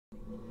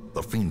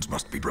the fiends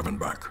must be driven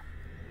back.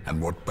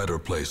 And what better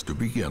place to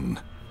begin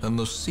than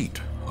the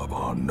seat of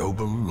our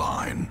noble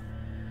line?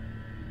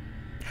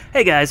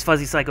 Hey guys,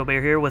 Fuzzy Psycho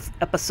Bear here with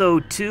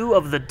episode 2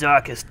 of The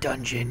Darkest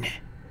Dungeon.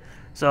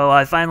 So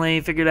I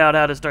finally figured out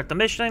how to start the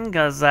mission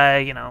because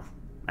I,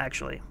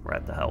 actually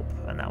read the help,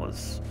 and that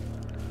was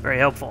very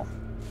helpful.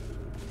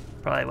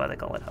 Probably why they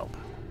call it help.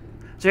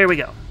 So here we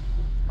go.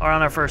 We're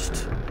on our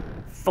first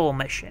full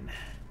mission.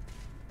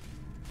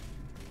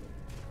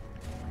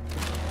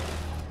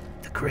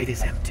 The crate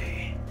is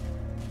empty.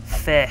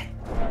 Feh.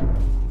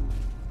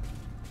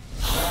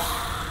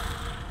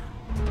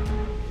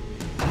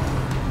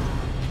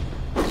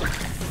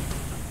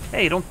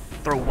 Hey, don't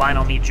throw wine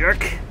on me,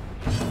 jerk.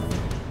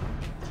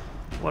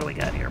 What do we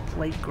got here?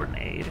 Plate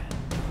grenade.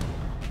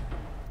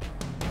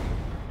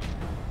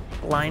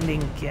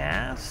 Blinding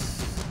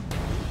gas.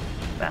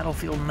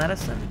 Battlefield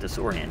medicine.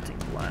 Disorienting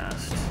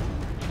blast.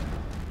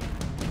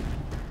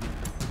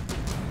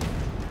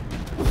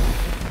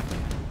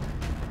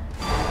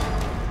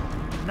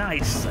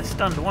 Nice. I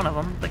stunned one of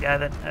them, the guy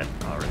that had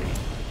already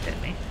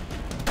hit me.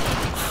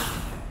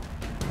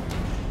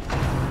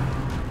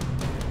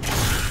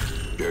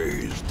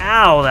 Dazed.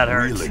 Ow, that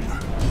hurt. Reeling.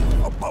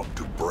 About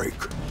to break.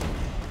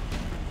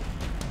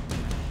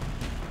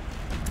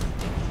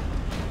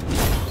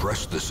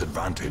 Press this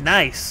advantage.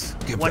 Nice.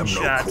 Give One them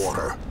shot. no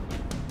quarter.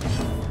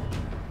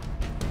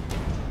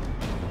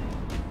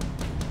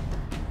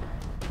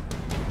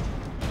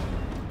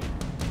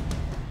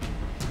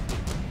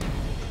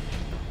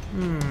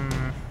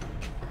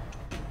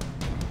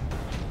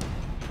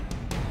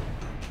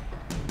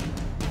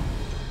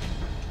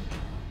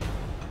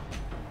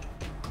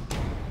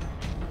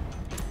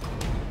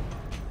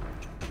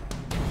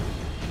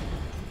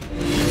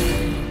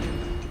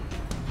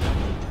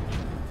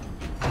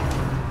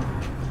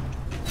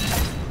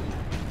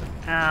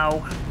 Ow.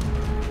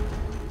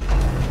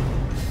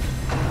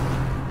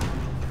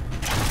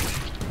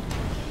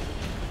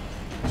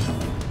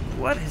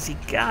 What has he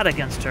got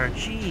against her?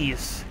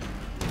 Jeez.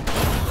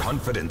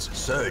 Confidence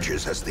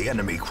surges as the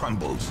enemy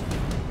crumbles.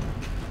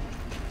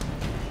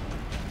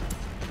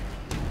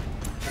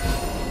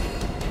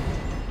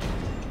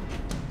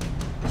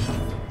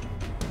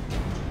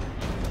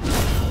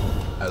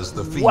 As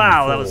the fiend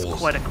Wow, that was falls,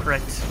 quite a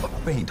crit. a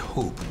faint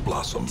hope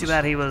blossoms. Too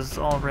bad he was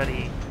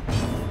already,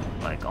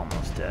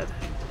 almost dead.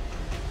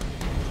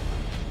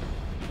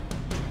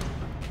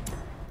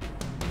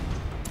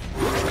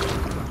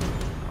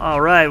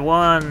 Alright,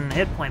 1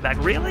 hit point back.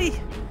 Really?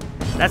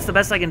 That's the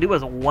best I can do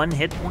as a 1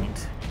 hit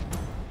point?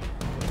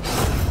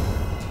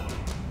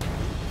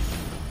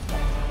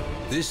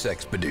 This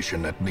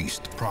expedition at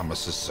least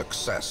promises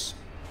success.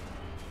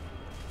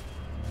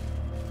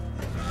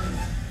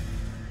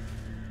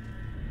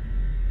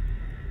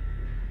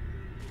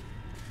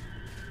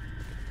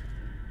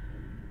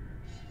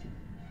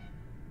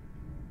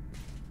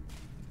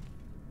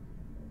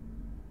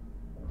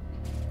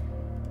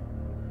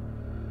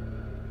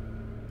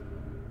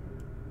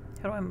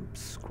 How do I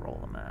scroll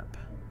the map?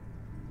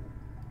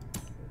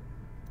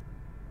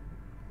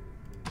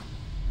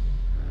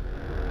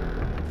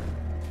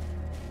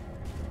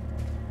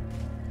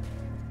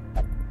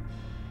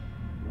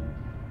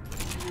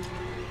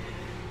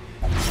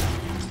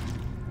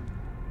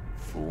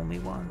 Fool me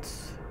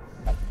once.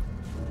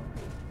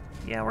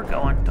 Yeah, we're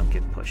going. Don't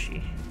get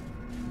pushy.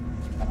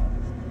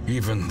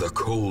 Even the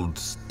cold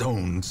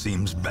stone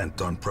seems bent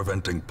on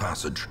preventing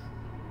passage.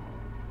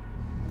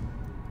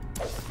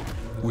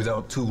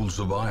 Without tools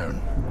of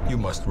iron, you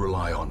must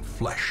rely on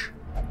flesh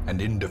and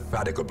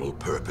indefatigable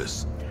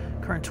purpose.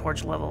 Current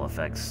torch level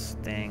affects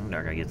sting.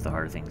 Darker gets the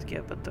harder things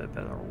get, but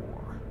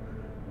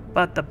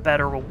the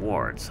better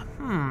rewards.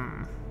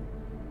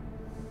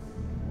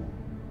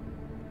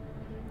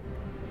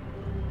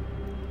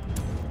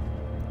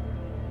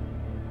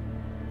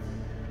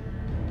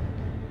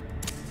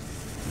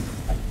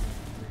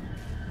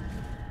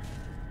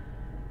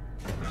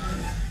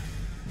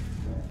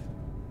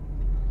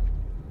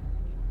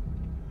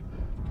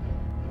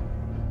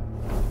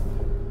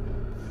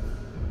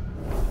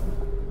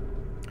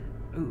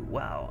 Ooh,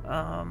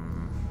 wow.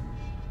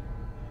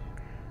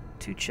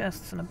 2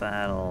 chests in a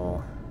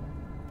battle.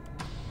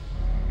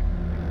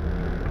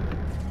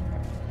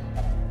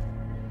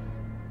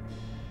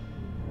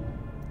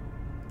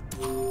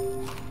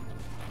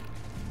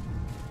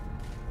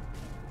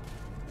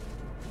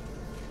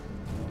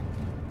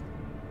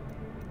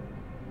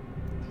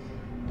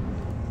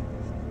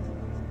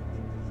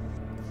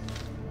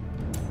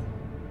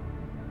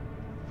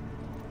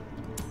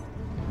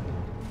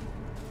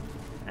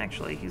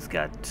 Actually, he's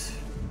got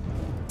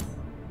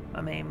my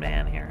main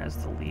man here has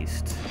the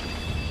least.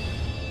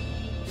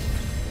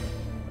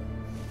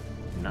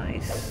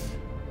 Nice.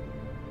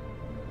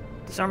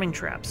 Disarming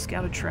traps.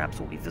 Scouted traps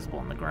will be visible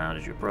on the ground.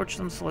 As you approach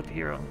them, select a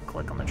hero and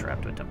click on the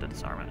trap to attempt to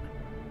disarm it.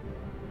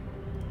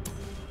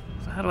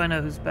 So how do I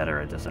know who's better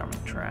at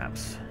disarming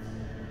traps?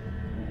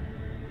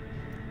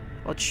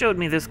 Well, it showed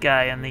me this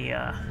guy in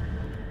the,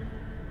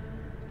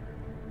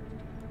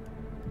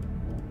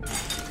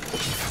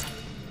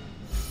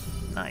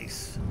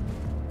 Nice.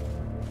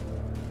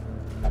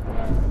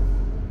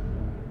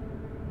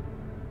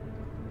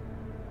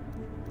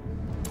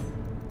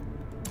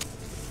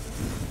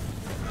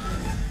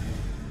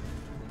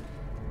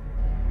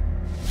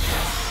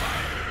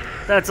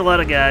 That's a lot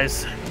of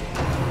guys.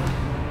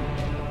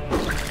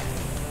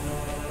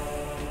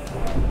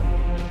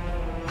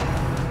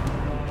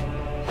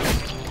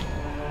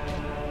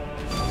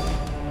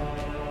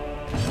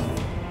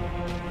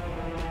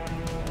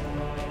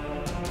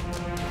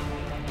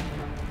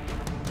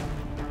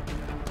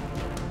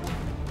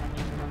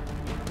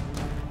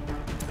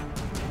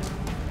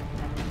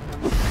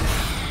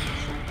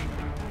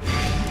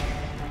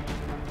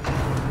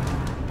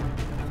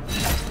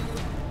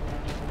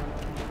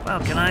 Wow,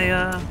 can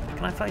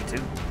I fight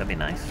too? That'd be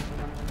nice.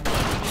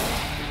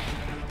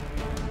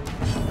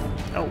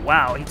 Oh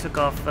wow, he took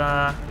off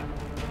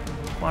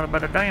quite a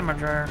bit of damage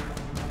there.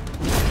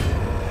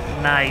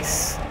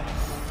 Nice.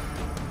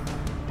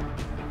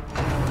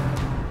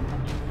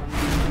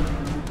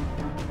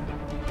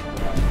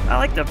 I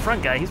like the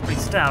front guy, he's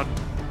pretty stout.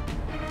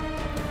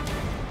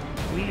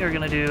 We are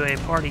gonna do a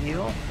party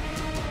heal.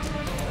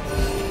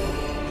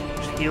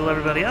 Just heal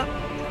everybody up.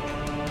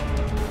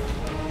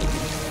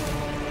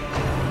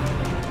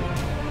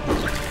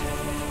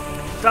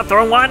 Stop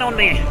throwing wine on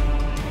me!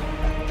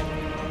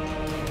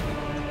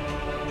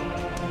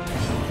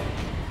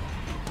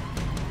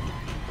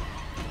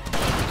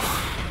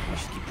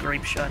 Just keep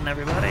grape shotting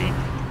everybody.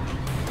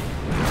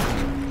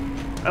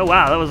 Oh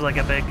wow, that was like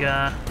a big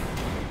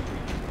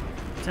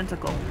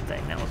tentacle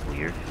thing. That was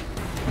weird.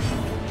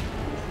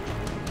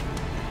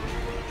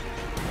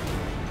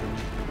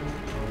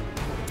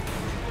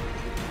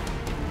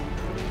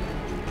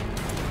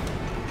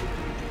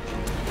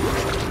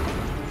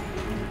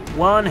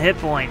 One hit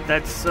point.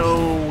 That's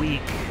so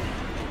weak.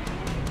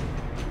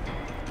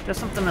 Just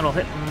something that'll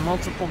hit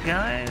multiple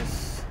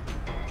guys.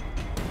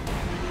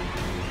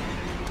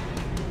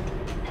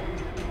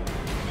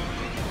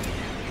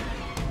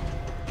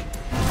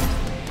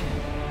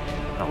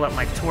 I'll let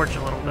my torch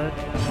a little bit.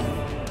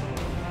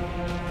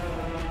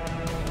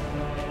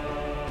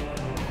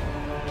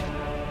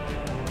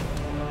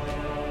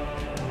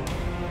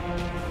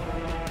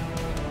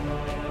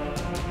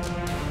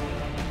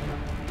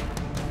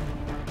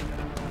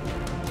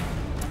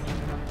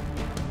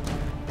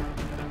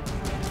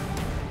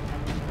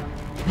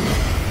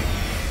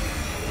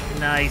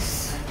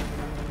 Nice.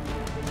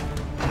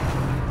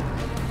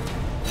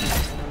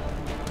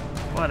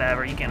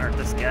 Whatever, you can't hurt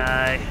this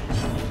guy.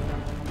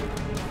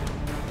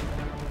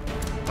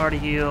 Party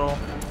heal.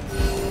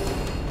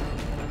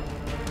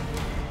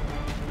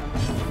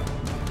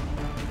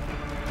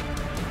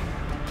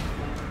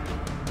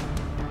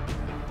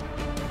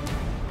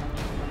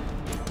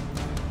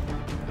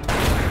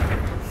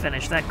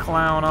 Finish that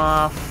clown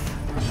off.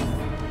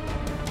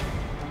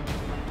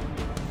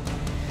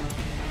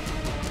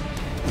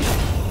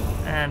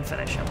 And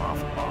finish him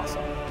off.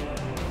 Awesome.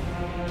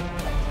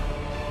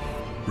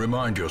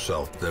 Remind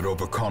yourself that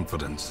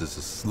overconfidence is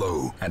a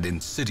slow and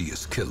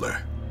insidious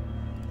killer.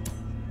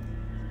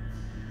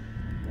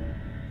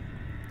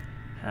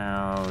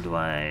 How do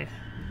I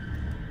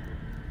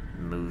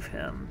move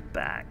him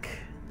back?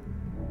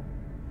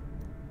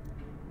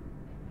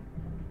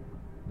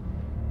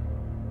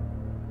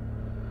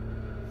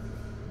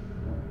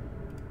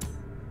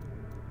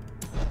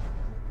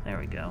 There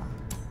we go.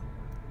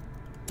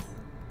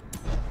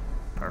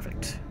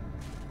 Perfect.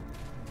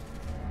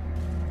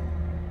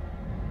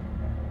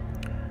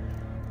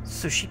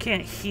 So she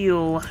can't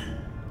heal,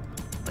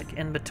 like,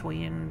 in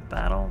between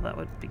battle? That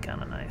would be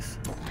kind of nice.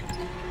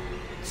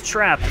 It's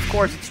trapped. Of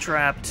course it's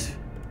trapped.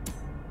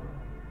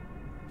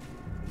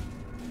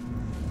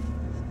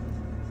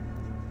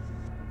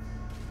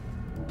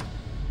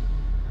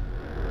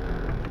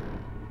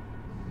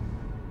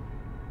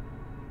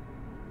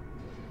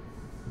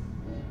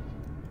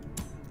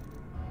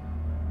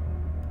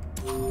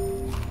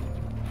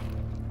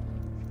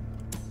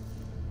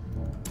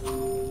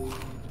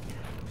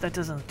 That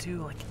doesn't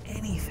do, like,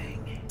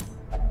 anything.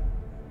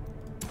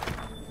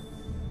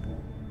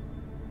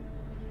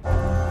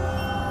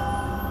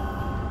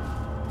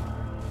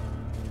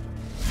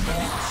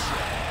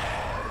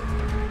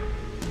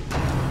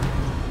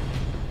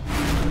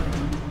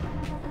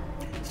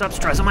 Stop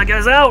stressing my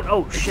guys out!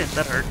 Oh shit,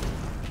 that hurt.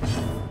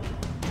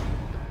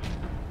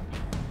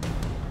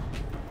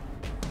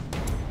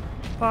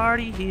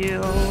 Party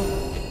heal.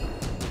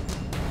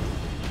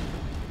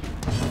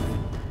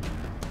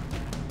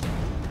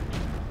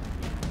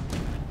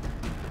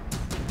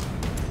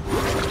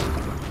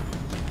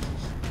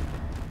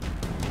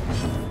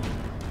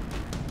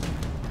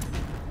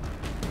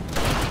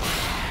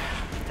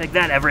 Take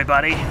that,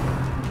 everybody.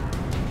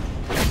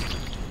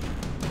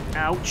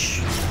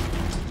 Ouch.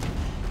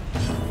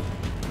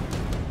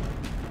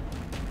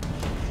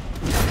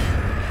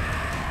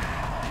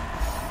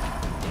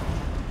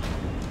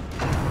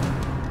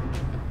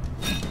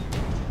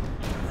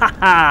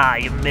 Haha,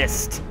 you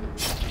missed.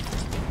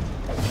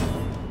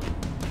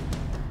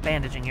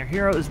 Bandaging. Your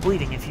hero is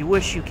bleeding. If you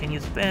wish, you can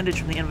use a bandage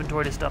from the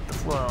inventory to stop the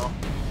flow.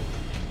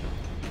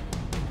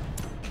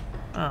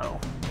 Oh.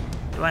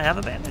 Do Do I have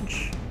a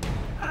bandage?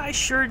 I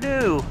sure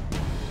do.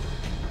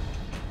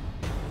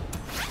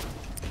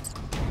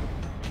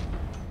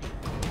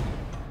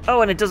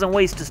 Oh, and it doesn't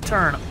waste his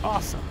turn.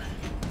 Awesome.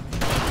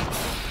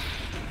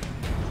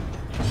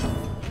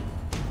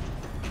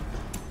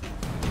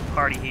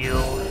 Party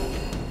heal.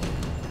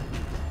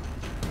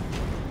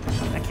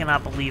 I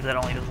cannot believe that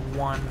only does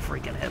one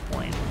freaking hit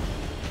point.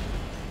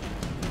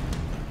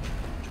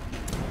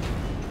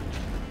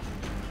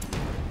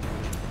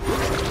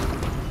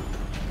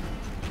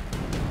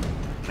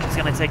 It's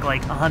gonna take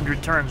like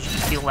 100 turns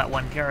to heal that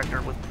one character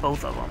with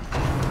both of them.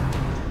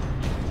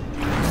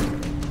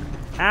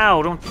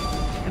 Ow, don't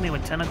hit me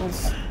with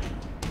tentacles.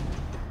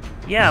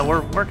 Yeah,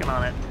 we're working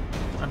on it.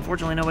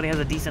 Unfortunately, nobody has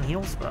a decent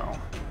heal spell.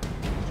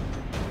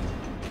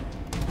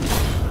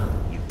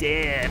 You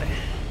dead.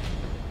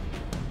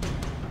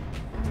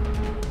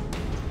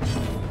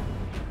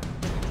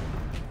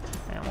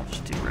 And we'll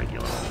just do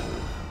regular.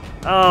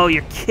 Oh,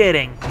 you're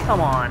kidding.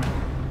 Come on.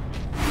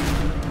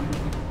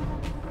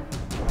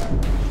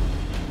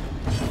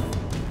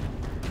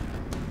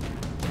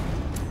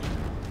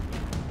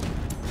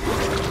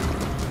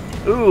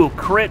 Ooh,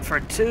 crit for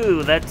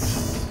 2.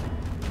 That's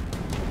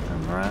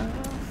rough.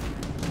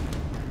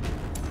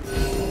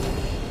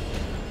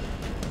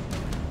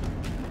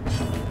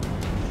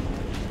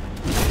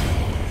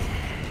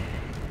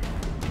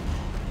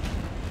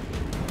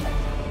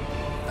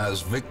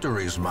 As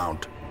victories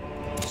mount,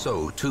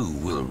 so too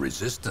will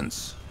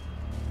resistance.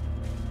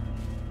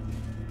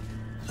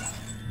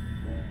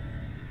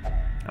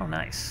 Oh,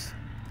 nice.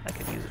 I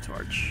could use a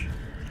torch.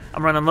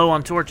 I'm running low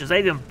on torches. I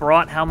even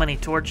brought how many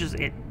torches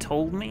it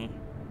told me.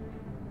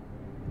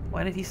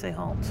 Why did he say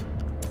halt?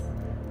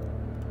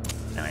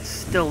 And I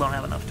still don't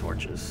have enough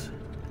torches.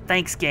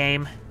 Thanks,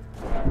 game.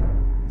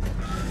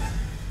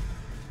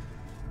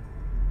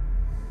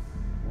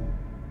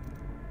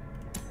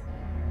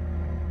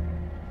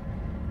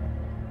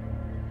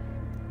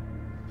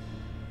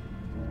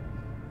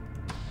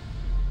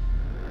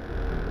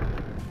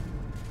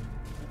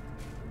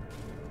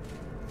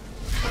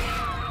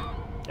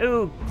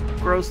 Ooh,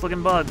 gross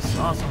looking bugs.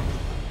 Awesome.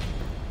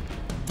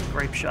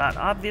 Grape shot,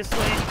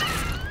 obviously.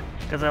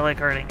 Because I like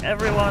hurting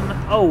everyone.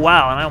 Oh,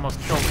 wow, and I almost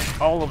killed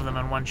all of them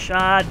in one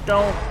shot.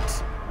 Don't.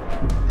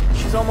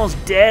 She's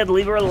almost dead.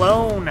 Leave her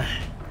alone.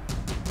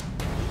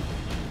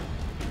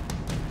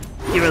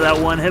 Give her that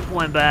one hit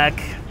point back.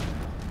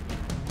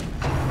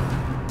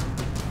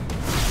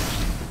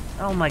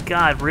 Oh my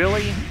god,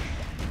 really?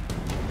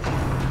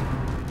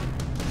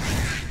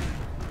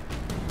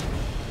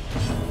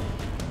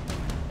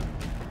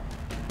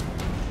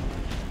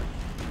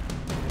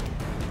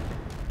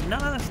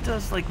 None of this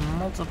does, like,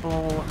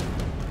 multiple...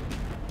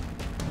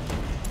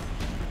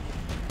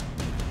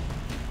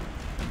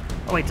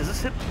 Oh, wait, does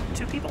this hit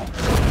 2 people?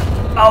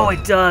 Oh,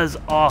 it does!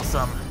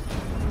 Awesome.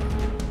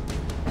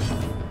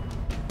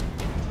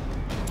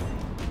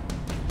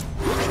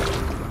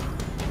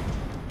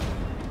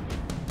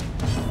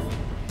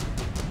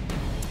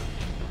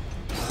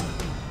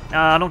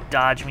 Don't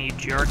dodge me, you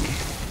jerk.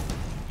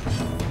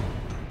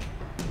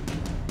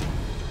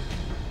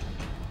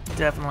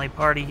 Definitely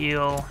party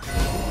heal.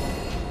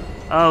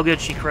 Oh,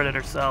 good, she critted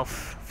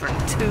herself for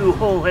 2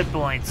 whole hit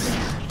points.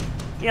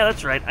 Yeah,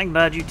 that's right, I can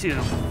dodge you too.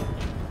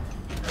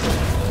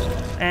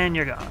 And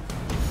you're gone.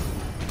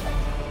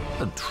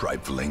 A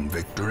trifling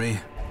victory,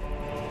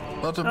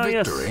 but a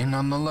victory yes.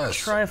 nonetheless.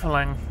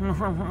 Trifling.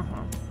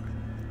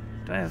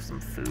 Do I have some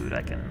food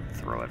I can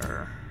throw at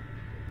her?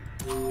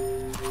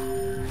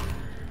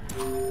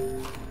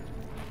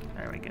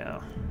 There we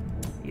go.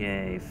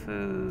 Yay,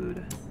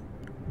 food.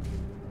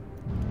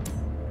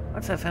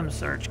 Let's have him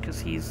search, because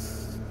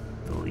he's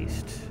the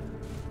least.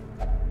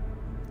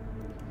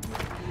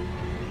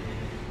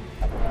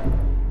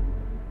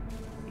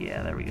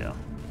 Yeah, there we go.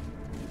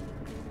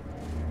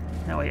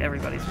 That way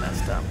everybody's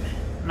messed up.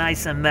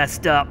 Nice and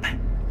messed up.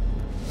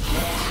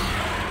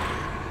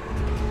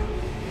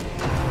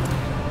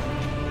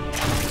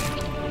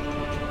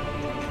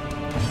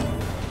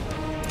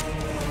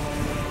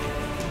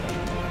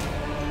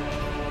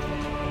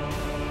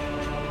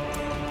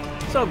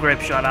 So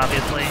grape shot,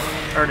 obviously.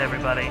 Hurt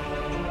everybody.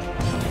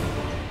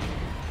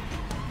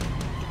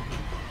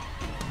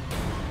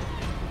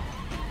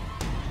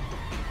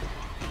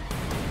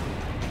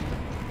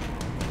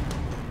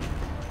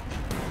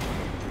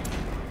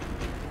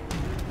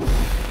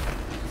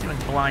 See if I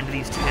can blind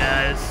these 2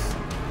 guys.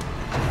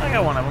 I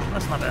got one of them.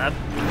 That's not bad.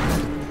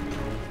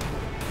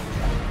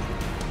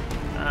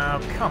 Oh,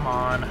 come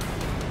on.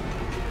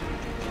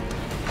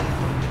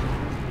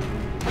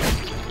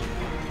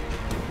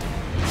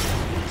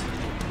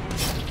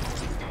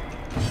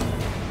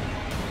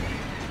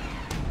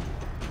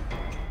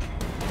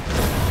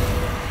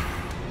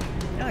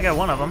 I got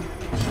one of them.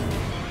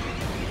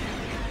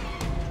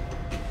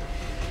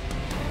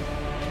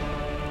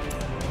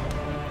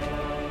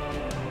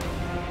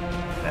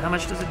 Okay, how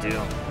much does it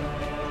do?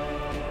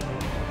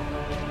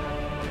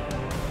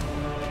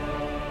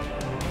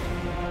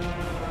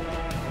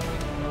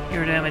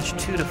 Your damage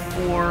 2 to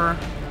 4.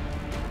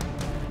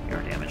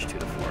 Your damage 2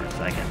 to 4.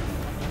 So I can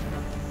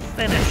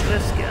finish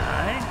this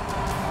guy.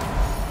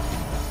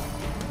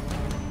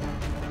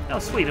 Oh,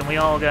 sweet, and we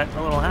all got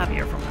a little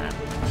happier from that.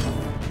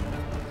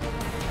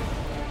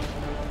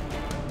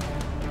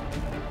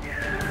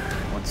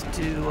 Let's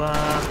do,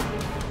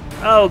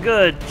 Oh,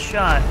 good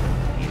shot.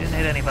 You didn't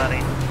hit anybody.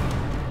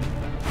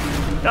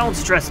 Don't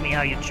stress me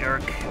out, you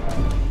jerk.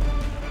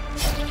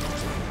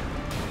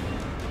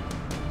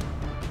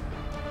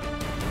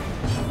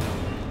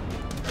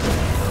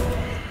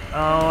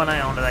 Oh, and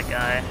I owned that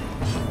guy.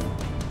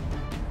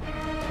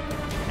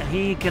 And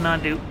he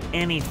cannot do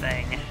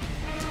anything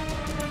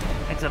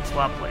except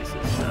swap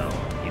places, so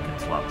you can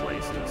swap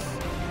places.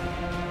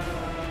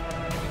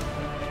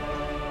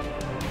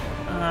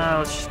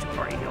 Let's just do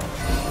party heal.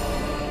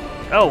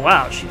 Oh,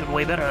 wow, she did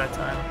way better that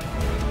time.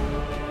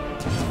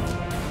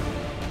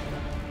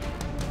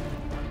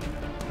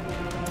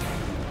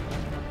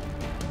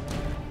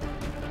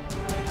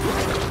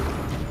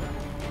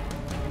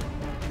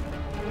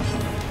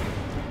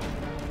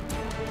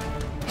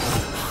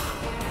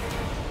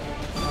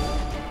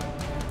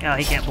 Oh,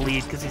 he can't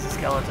bleed because he's a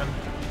skeleton.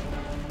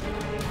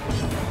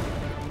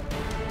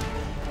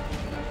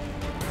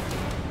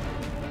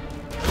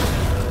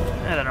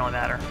 That doesn't really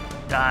matter.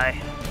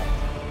 Die.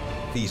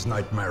 These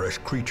nightmarish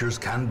creatures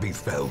can be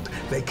felled.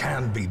 They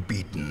can be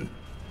beaten.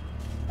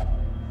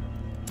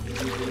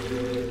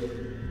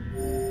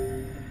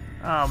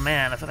 Oh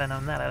man, if I'd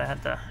known that, I'd have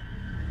had to...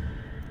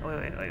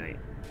 Wait.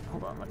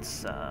 Hold on,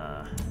 let's,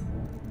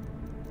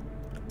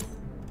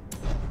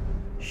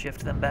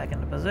 shift them back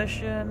into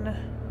position.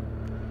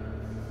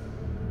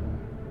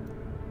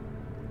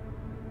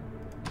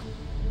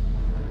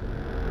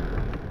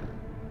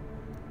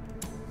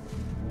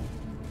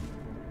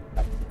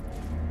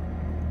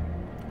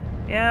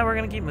 Yeah, we're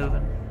gonna keep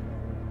moving.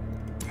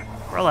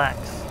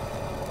 Relax.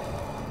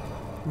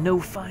 No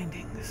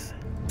findings.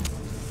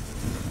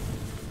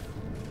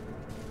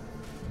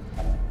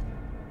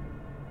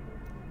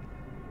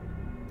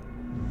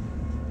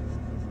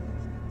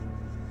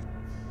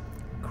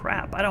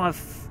 Crap, I don't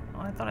have... Oh,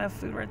 I thought I have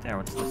food right there.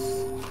 What's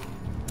this?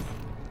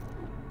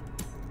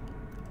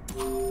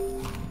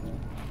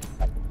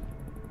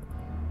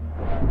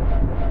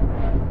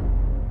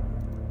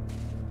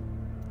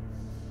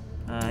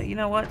 You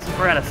know what? Since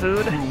we're out of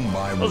food,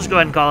 we'll just go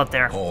ahead and call it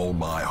there. All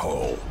my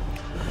whole.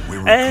 We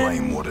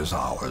reclaim what is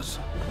ours.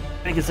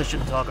 I guess I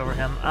shouldn't talk over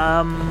him.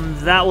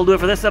 That will do it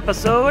for this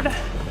episode.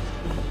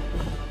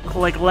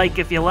 Click like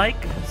if you like,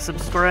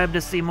 subscribe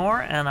to see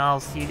more, and I'll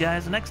see you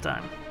guys next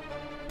time.